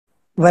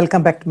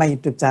Welcome back to my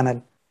YouTube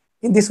channel.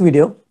 In this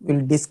video,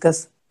 we'll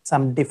discuss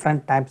some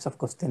different types of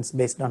questions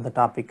based on the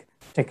topic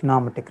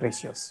trigonometric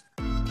ratios.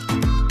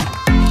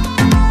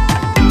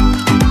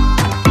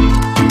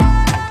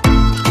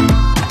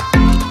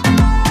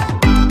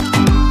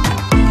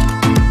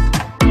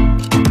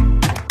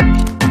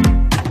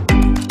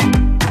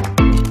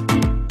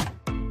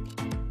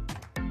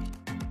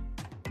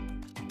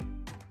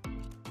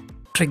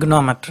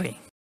 Trigonometry.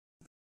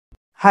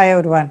 Hi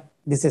everyone,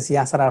 this is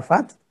Yasar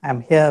Arafath. I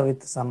am here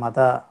with some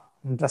other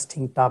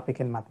interesting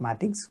topic in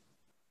mathematics.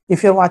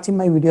 If you're watching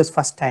my videos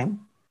first time,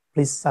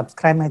 please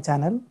subscribe my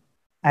channel.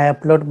 I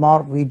upload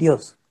more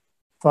videos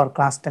for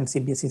class 10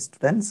 CBSE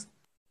students.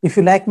 If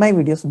you like my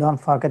videos, don't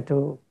forget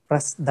to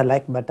press the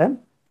like button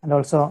and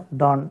also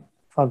don't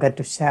forget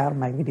to share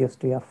my videos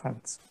to your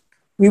friends.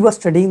 We were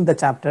studying the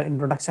chapter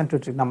Introduction to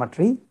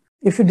Trigonometry.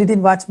 If you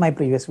didn't watch my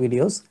previous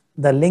videos,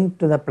 the link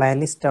to the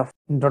playlist of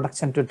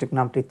Introduction to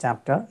Trigonometry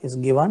chapter is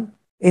given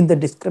in the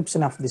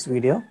description of this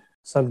video,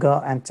 so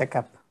go and check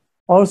up.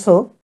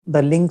 Also,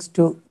 the links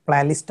to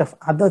playlist of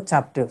other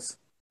chapters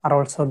are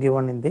also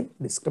given in the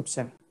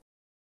description.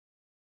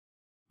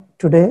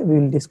 Today, we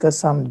will discuss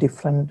some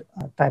different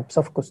types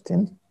of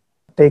questions,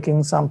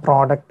 taking some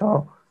product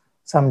or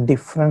some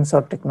difference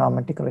or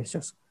trigonometric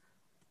ratios.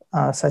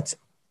 Such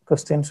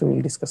questions we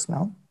will discuss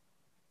now,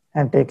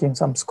 and taking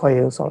some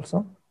squares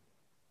also.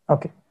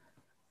 Okay.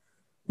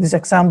 This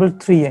example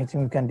 3, I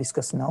think we can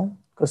discuss now.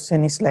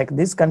 Question is like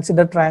this.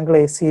 Consider triangle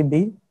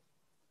ACB,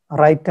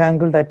 right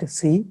angled at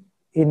C,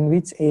 in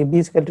which AB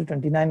is equal to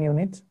 29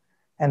 units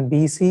and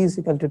BC is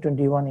equal to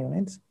 21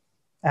 units.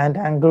 And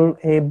angle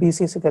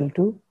ABC is equal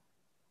to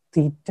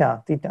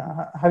theta.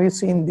 Theta. Have you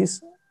seen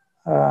this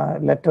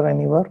letter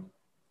anywhere?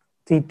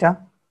 Theta.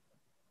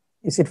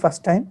 Is it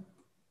first time?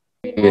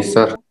 Yes,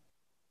 sir.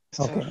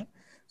 Okay.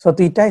 So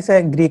theta is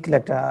a Greek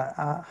letter,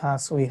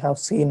 as we have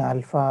seen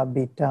alpha,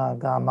 beta,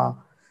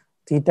 gamma.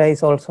 Theta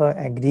is also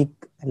a Greek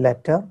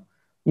letter.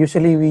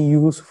 Usually we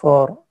use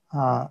for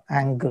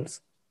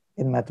angles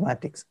in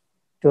mathematics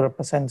to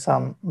represent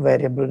some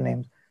variable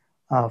names.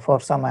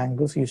 For some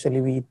angles, usually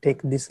we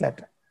take this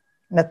letter.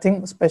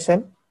 Nothing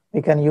special.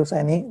 We can use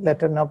any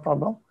letter, no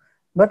problem.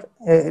 But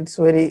it's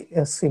very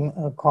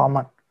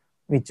common.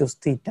 We choose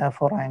theta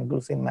for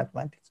angles in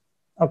mathematics.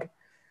 Okay.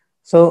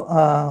 So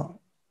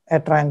a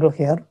triangle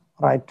here,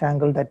 right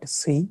triangle that is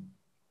C.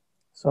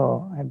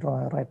 So I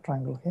draw a right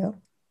triangle here.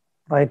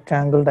 Right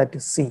triangle that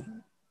is C.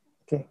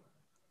 Okay.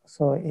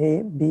 So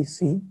A, B,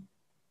 C.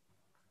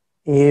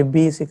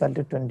 AB is equal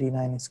to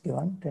 29 is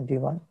given,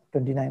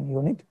 29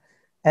 unit.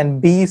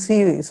 And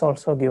BC is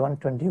also given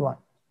 21.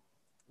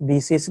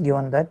 BC is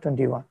given that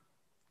 21.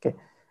 Okay.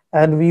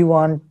 And we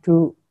want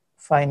to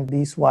find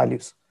these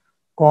values.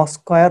 Cos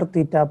square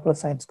theta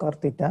plus sin square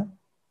theta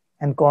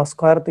and cos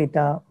square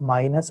theta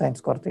minus sin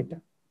square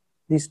theta.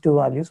 These two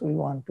values we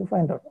want to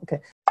find out. Okay.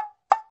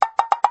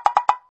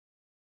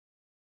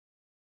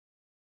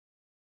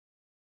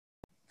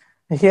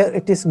 Here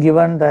it is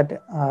given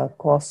that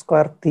cos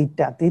square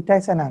theta. Theta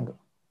is an angle.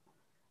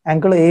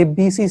 Angle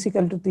ABC is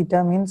equal to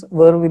theta means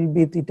where will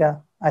be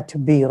theta? At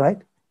B,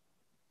 right?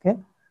 Okay.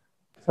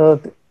 So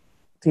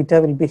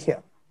theta will be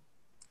here,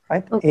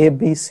 right? Okay.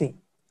 ABC.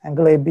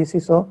 Angle ABC.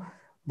 So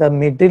the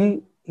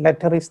middle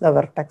letter is the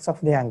vertex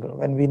of the angle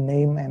when we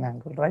name an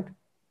angle, right?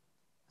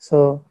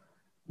 So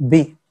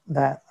B,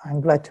 the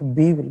angle at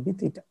B will be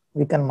theta.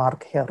 We can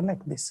mark here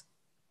like this.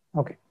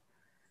 Okay.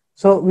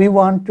 So we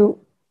want to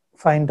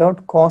find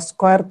out cos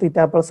square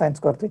theta plus sin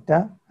square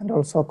theta and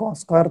also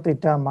cos square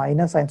theta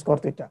minus sin square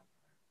theta.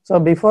 So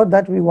before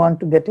that we want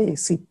to get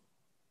AC.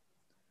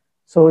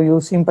 So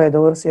using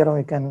Pythagoras theorem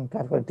we can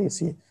calculate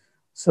AC.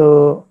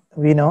 So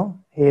we know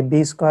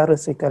AB square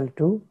is equal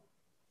to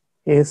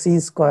AC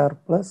square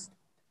plus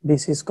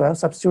BC square.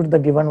 Substitute the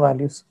given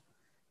values.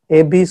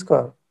 AB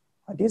square,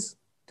 that is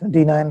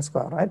 29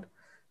 square, right?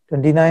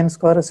 29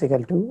 square is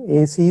equal to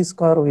AC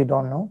square, we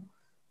don't know.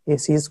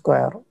 AC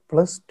square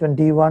plus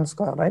 21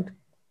 square, right?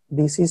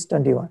 BC is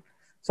 21.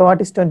 So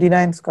what is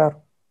 29 square?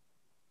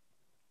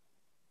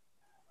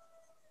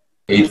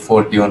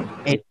 841.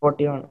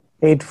 841.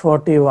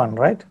 841,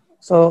 right?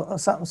 So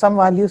some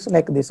values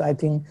like this, I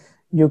think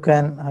you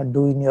can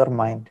do in your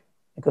mind,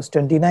 because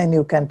 29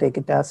 you can take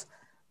it as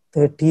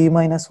 30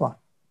 minus 1.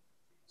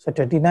 So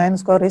 29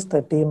 square is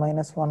 30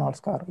 minus 1 all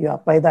square. You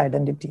apply the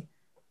identity.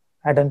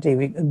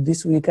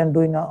 This we can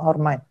do in our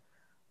mind.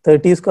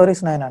 30 square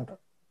is 900.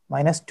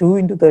 Minus 2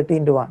 into 30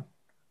 into 1,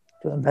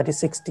 that is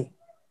 60.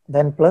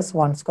 Then plus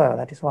 1 square,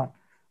 that is 1.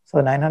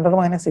 So 900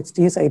 minus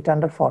 60 is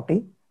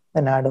 840.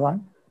 Then add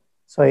 1.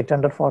 So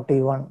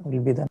 841 will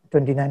be the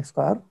 29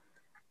 square.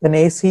 Then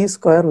AC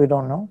square, we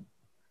don't know.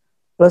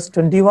 Plus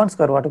 21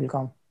 square, what will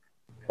come?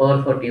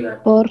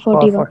 441.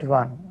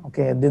 441.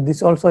 Okay,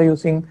 this also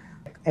using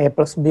A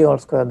plus B all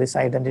square, this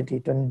identity.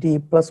 20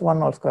 plus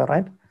 1 all square,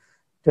 right?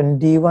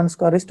 21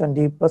 square is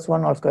 20 plus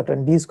 1 all square.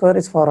 20 square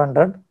is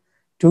 400.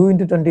 2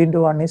 into 20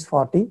 into 1 is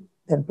 40,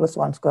 then plus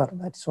 1 square,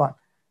 that is 1.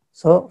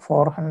 So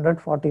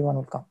 441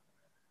 will come.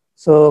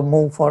 So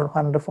move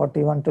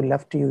 441 to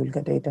left, you will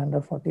get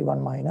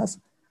 841 minus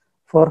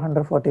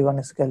 441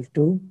 is equal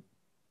to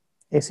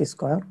AC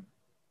square.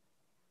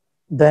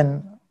 Then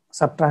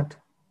subtract,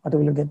 what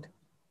will you get?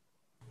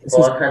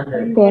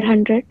 400.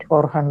 400.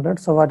 400.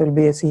 So what will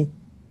be AC?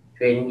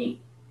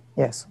 20.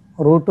 Yes,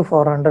 root to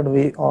 400,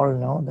 we all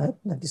know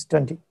that is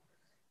 20.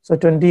 So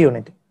 20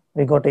 unit,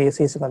 we got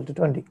AC is equal to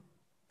 20.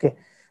 Okay,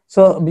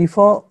 so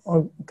before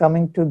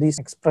coming to this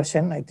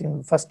expression, I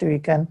think first we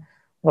can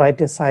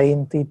write a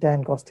sine theta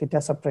and cos theta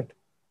separate.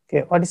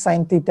 Okay, what is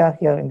sine theta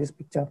here in this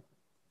picture?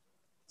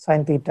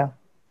 Sine theta.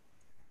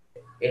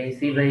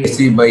 AC by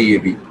AC by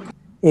AB.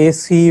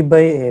 AC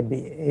by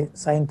AB.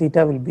 Sine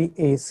theta will be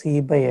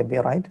AC by AB,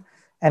 right?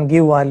 And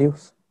give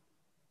values.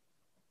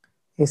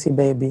 AC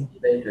by AB.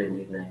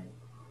 29.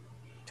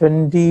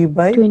 20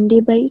 by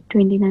 20 by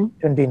 29.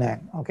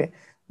 29. Okay.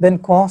 Then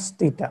cos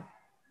theta.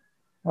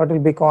 What will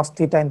be cos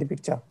theta in the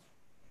picture?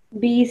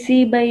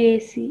 BC by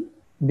AC.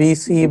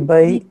 BC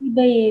by BC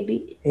by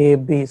AB.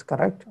 AB is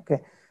correct.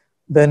 Okay.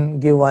 Then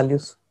give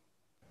values.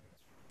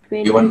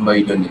 21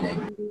 by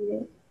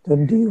 29.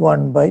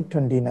 21 by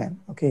 29.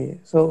 Okay.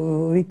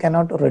 So we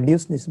cannot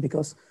reduce this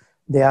because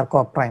they are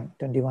coprime,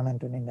 21 and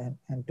 29,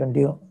 and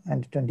 20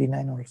 and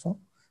 29 also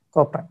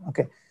coprime.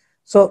 Okay.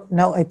 So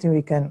now I think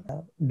we can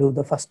do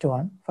the first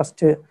one.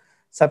 First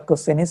sub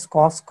question is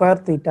cos square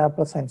theta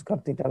plus sin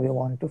square theta. We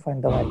want to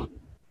find the value.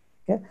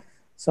 Okay.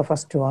 So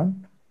first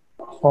one,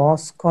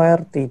 cos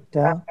square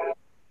theta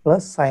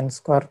plus sin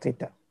square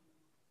theta.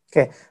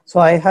 Okay. So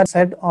I had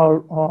said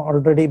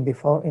already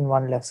before in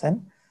one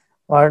lesson,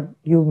 what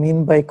you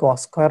mean by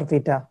cos square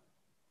theta?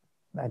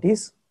 That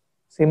is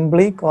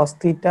simply cos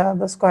theta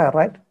the square,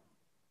 right?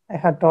 I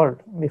had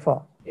told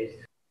before. Yes.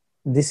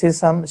 This is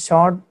some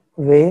short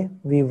way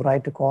we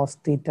write cos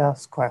theta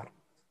square,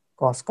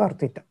 cos square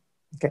theta.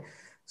 Okay.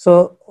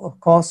 So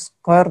cos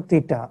square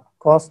theta,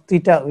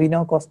 we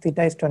know cos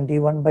theta is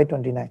 21 by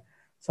 29.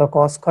 So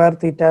cos square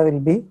theta will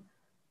be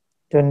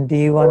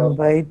 21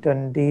 by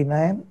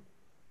 29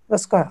 the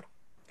square.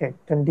 Okay,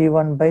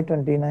 21 by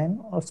 29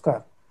 or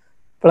square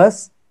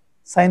plus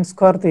sin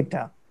square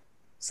theta.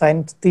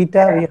 Sin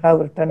theta we have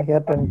written here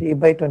 20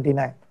 by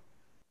 29.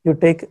 You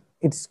take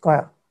its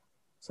square.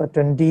 So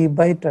 20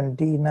 by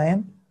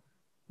 29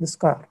 the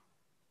square.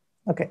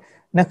 Okay.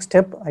 Next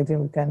step I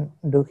think we can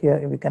do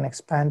here. We can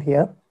expand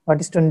here. What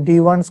is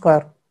 21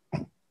 square?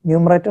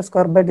 Numerator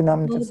square by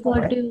denominator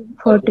square. Right?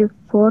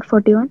 44,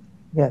 41.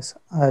 Yes.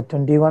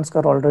 21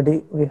 square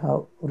already we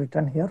have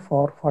written here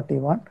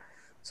 441.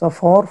 So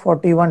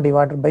 441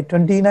 divided by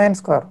 29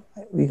 square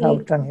we have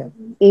written here.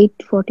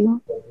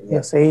 841.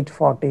 Yes,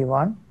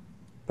 841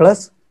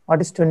 plus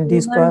what is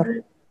 20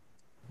 square?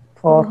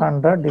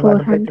 400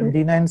 divided by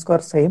 29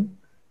 square same.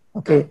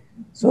 Okay.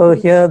 So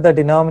here the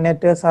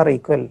denominators are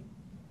equal.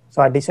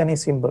 So addition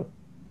is simple.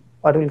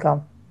 What will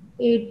come?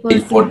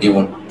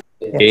 841.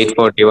 Yes.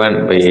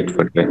 841 by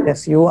 841.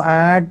 Yes, you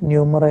add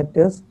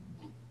numerators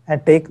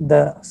and take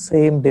the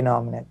same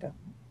denominator.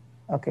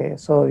 Okay,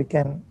 so we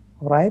can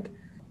write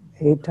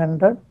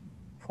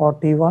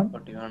 841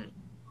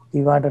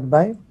 divided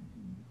by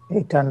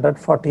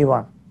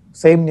 841.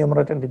 Same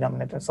numerator and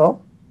denominator.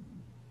 So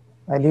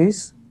value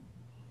is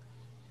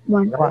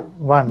 1.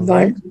 1,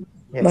 right?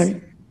 Yes.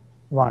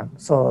 1.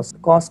 So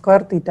cos square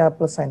theta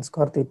plus sin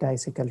square theta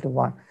is equal to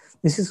 1.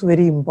 This is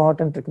very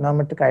important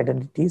trigonometric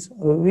identities.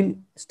 We will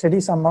study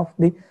some of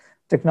the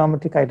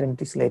trigonometric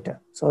identities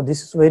later. So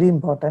this is very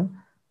important.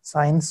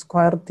 Sin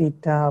square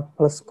theta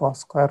plus cos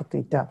square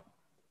theta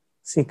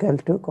is equal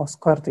to cos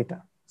square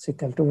theta is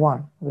equal to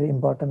 1. Very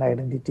important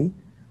identity.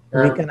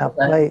 We can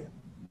apply.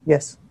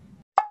 Yes.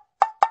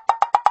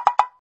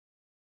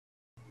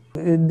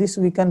 This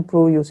we can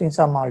prove using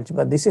some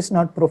algebra. This is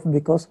not proof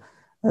because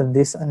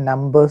these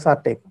numbers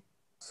are taken.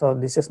 So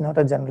this is not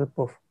a general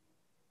proof.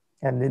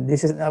 And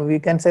this is, we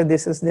can say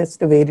this is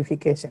just a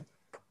verification.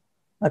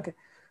 Okay.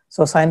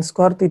 So sin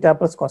square theta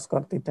plus cos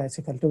square theta is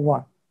equal to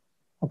 1.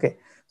 Okay.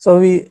 So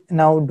we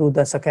now do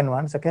the second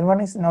one. Second one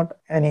is not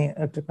any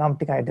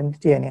trigonometric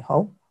identity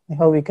anyhow.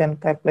 Anyhow, we can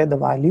calculate the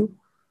value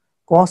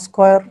cos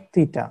square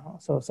theta.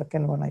 So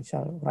second one I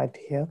shall write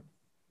here.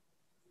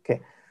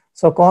 Okay.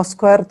 So cos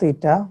square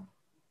theta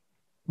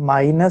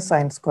minus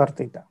sin square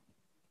theta.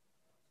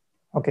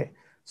 Okay.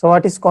 So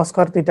what is cos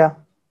square theta?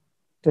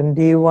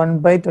 21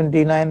 by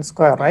 29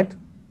 square, right?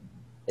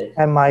 Yes.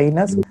 And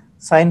minus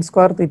sin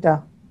square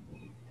theta.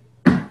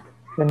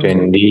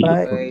 20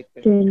 by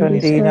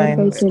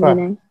 29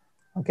 square.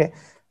 Okay.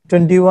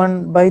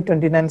 21 by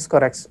 29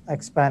 square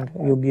expand.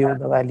 You give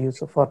the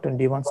values for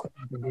 21 square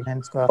and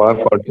 29 square.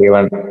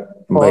 441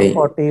 by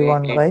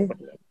 441 by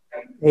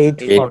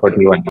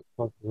 841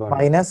 841.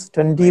 minus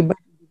 20 by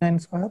 29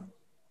 square.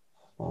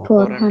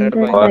 400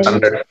 by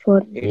 400.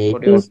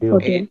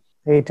 841.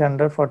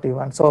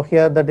 841. So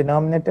here the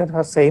denominator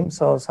are same.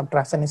 So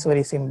subtraction is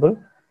very simple.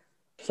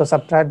 So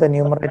subtract the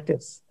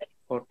numerators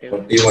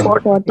 41.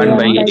 41 by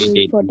by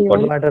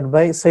 841. divided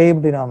by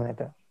same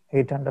denominator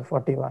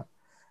 841.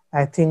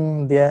 I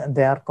think they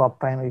are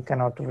coprime. We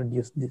cannot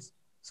reduce this.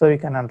 So we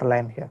can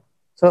underline here.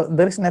 So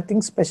there is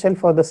nothing special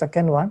for the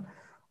second one,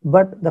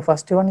 but the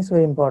first one is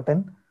very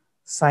important.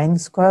 Sin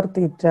square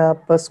theta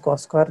plus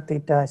cos square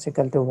theta is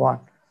equal to 1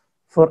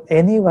 for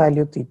any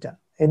value theta,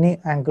 any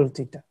angle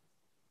theta.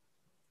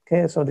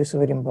 Okay, so this is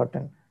very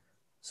important.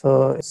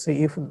 So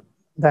see, if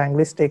the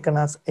angle is taken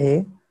as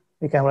A,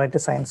 we can write a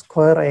sin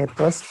square A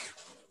plus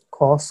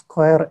cos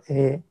square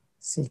A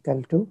is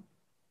equal to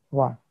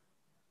 1.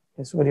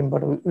 It's very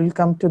important. We will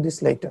come to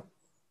this later.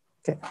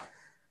 Okay.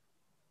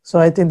 So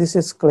I think this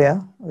is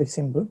clear, very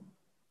simple.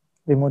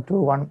 We move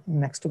to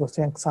next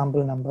question,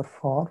 example number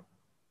 4.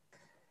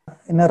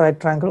 In a right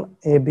triangle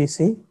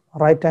ABC,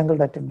 right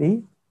angle at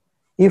B,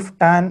 if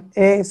tan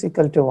A is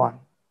equal to 1,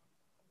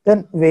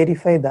 then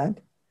verify that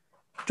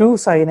 2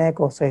 sin A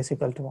cos A is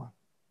equal to 1.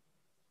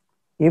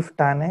 If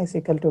tan A is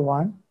equal to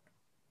 1,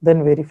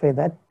 then verify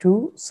that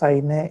 2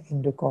 sin A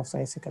into cos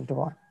A is equal to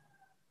 1.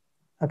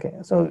 Okay,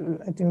 so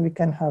I think we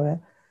can have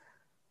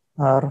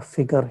a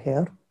figure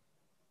here.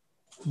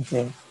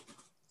 Okay,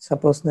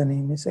 suppose the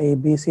name is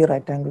ABC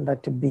right angle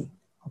at B.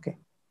 Okay,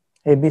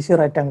 ABC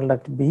right angle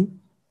at B.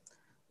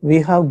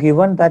 We have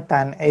given that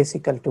tan A is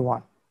equal to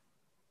 1.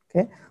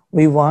 Okay,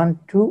 we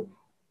want to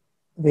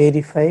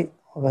verify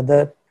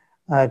whether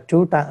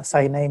 2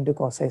 sin A into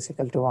cos A is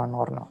equal to 1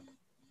 or not.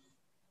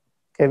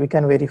 Okay, we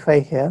can verify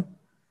here.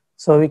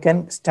 So we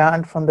can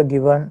start from the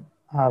given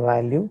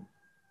value,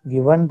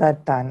 given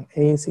that tan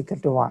A is equal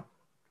to 1.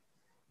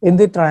 In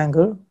the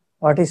triangle,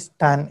 what is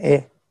tan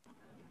A?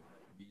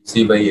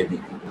 BC by AB.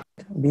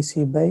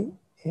 BC by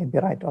AB,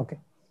 right? Okay.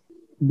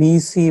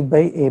 BC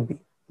by AB.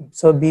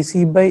 So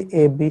BC by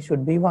AB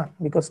should be 1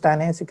 because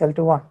tan A is equal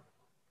to 1.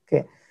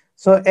 Okay.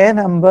 So a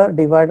number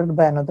divided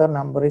by another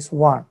number is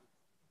 1.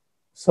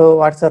 So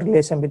what's the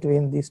relation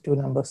between these two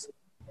numbers?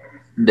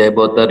 They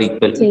both are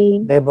equal.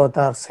 Same. They both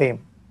are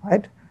same,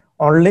 right?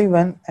 Only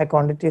when a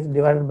quantity is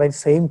divided by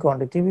same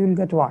quantity, we will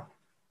get 1.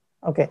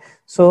 Okay.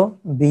 So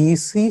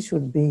BC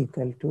should be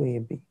equal to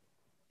AB.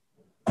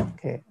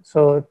 Okay.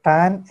 So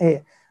tan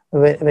A,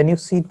 when you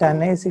see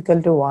tan A is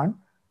equal to 1,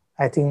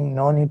 I think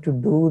no need to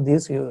do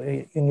this.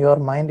 In your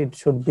mind, it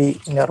should be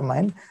in your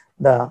mind,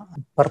 the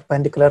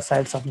perpendicular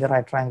sides of the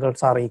right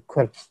triangles are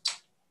equal.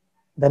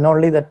 Then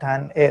only the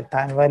tan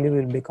value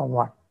will become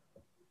 1.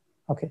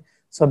 Okay.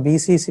 So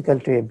BC is equal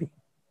to AB.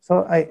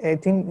 So I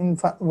think in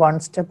one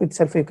step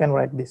itself, you can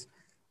write this.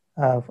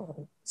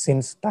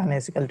 Since tan A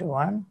is equal to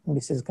 1,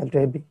 BC is equal to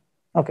AB.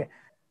 Okay.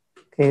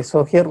 Okay.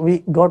 So here we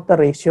got the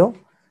ratio.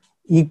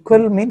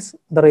 Equal means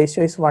the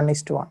ratio is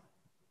 1:1.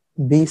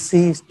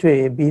 BC is to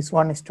AB is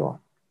 1:1.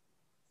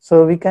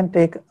 So we can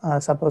take,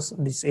 suppose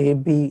this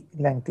AB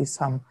length is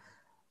some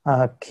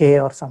K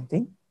or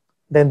something,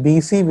 then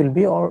BC will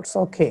be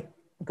also K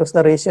because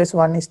the ratio is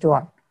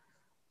 1:1.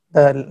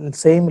 The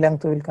same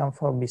length will come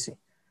for BC.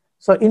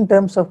 So in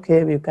terms of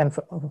K, we can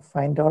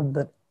find out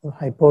the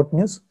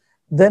hypotenuse.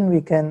 Then we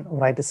can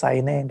write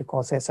sin A and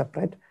cos A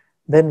separate.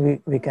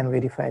 Then we can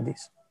verify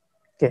this.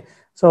 Okay.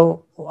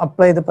 So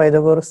apply the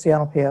Pythagoras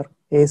theorem here.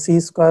 AC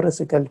square is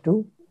equal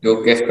to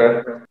 2k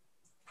square.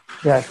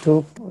 Yeah,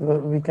 2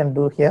 we can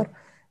do here.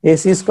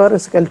 AC square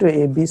is equal to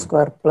AB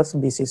square plus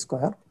BC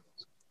square.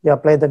 You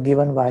apply the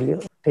given value,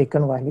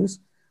 taken values.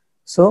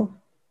 So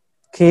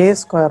K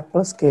square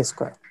plus K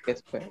square. K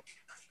square.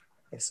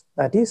 Yes,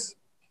 that is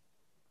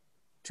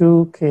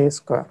 2K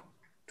square.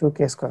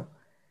 2K square.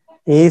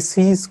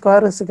 AC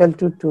square is equal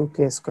to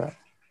 2K square.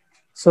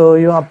 So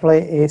you apply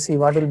AC.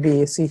 What will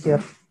be AC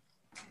here?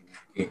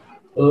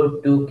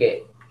 Root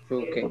 2k.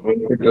 2k.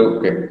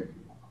 2k.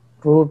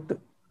 Root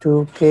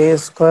 2K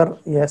square.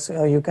 Yes,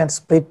 you can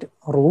split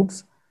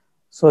roots.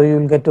 So you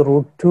will get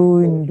root 2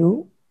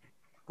 into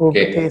root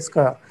K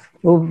square.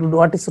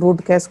 What is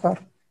root K square?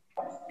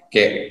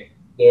 K.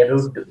 K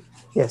root 2.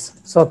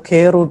 Yes. So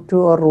K root 2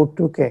 or root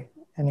 2K.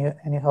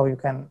 Anyhow, you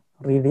can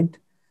read it.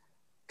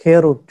 K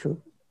root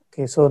 2.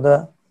 Okay. So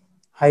the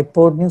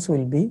hypotenuse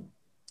will be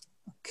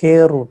K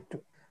root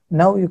 2.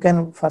 Now you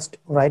can first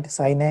write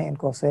sin A and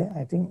cos A.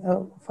 I think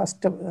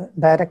first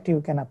direct you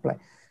can apply.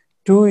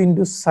 2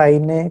 into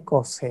sin A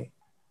cos A.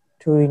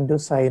 2 into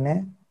sin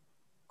A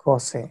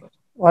cos A.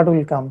 What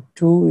will come?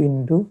 2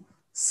 into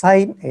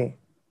sin A.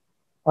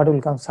 What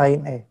will come?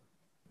 Sin A.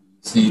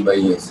 C by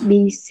AC.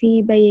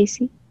 BC by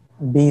AC.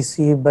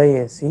 BC by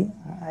AC.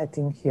 I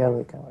think here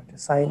we can write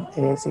sin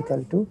A is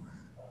equal to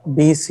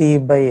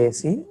BC by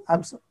AC.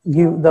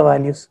 Give the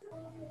values.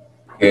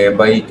 K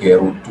by K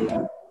root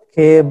 2.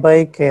 K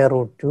by K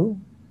root 2.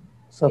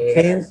 So K.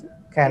 K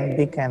can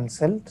be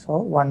cancelled. So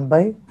 1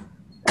 by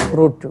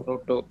root 2.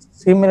 Root 2.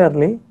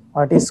 Similarly,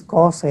 what is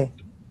cos A?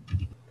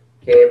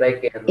 K by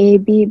K root.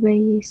 AB by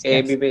AC.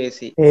 AB by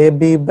AC.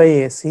 AB by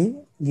AC.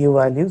 Give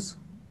values.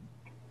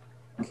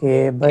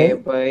 K K by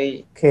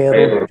by K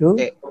root 2.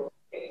 K.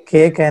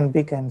 K can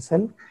be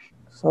cancelled.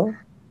 So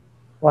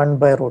 1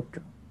 by root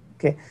 2.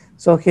 Okay.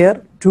 So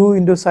here 2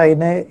 into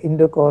sin A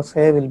into cos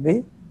A will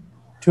be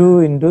 2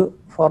 into,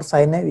 for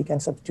sin A we can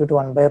substitute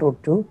 1 by root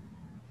 2.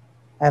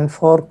 And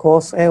for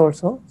cos A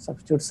also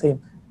substitute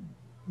same.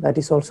 That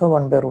is also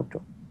 1 by root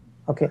 2.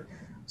 Okay.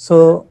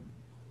 So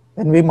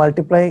When we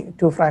multiply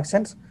two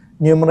fractions,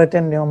 numerator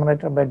and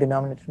numerator by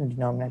denominator and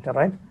denominator,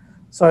 right?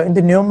 So in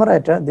the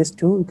numerator, this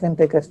 2 you can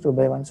take as 2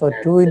 by 1. So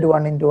 2 into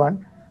 1 into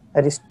 1,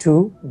 that is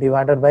 2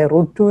 divided by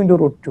root 2 into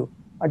root 2.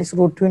 What is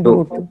root 2 into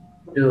root 2?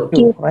 2.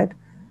 2, right?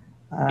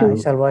 I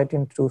 2. shall write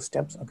in 2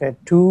 steps. Okay,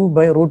 2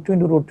 by root 2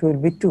 into root 2 will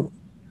be 2.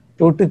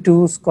 Root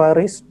 2 square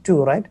is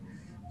 2, right?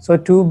 So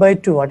 2 by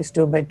 2, what is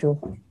 2 by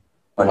 2?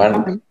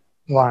 1.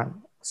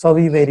 1. So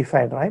we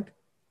verified, right?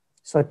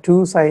 So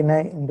 2 sin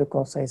I into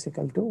cos I is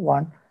equal to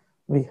 1.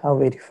 We have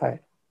verified.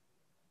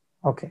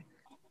 Okay.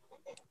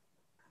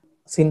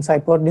 Since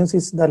hypotenuse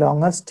is the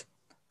longest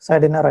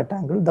side in a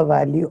rectangle, the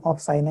value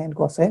of sin I and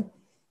cos I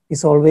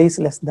is always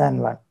less than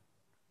 1.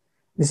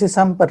 This is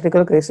some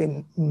particular case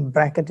in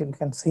bracket. You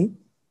can see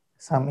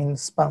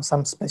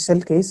some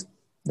special case,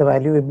 the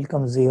value will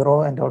become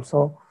 0 and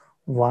also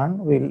 1.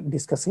 We'll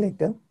discuss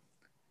later.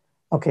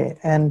 Okay,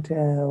 and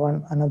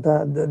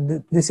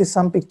this is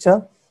some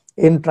picture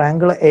in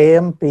triangle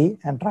AMP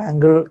and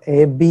triangle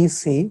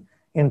ABC,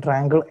 in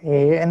triangle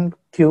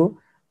ANQ,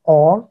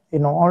 or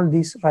in all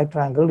these right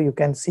triangle, you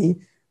can see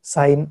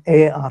sin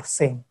A are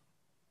same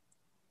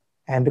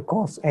and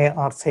cos A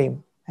are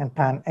same and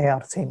tan A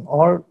are same.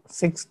 All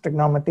 6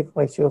 trigonometric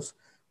ratios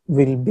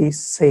will be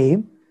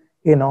same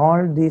in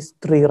all these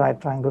 3 right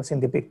triangles in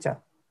the picture.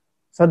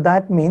 So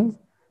that means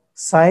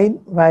sine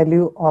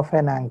value of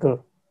an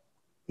angle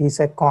is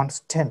a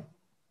constant,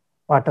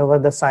 whatever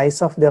the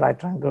size of the right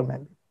triangle may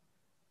be.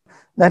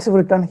 That's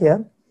written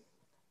here.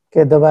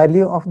 Okay, the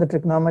value of the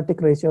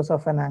trigonometric ratios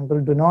of an angle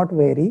do not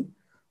vary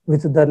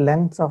with the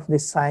length of the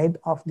side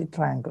of the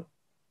triangle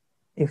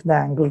if the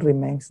angle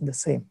remains the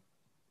same.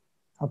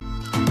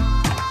 Okay.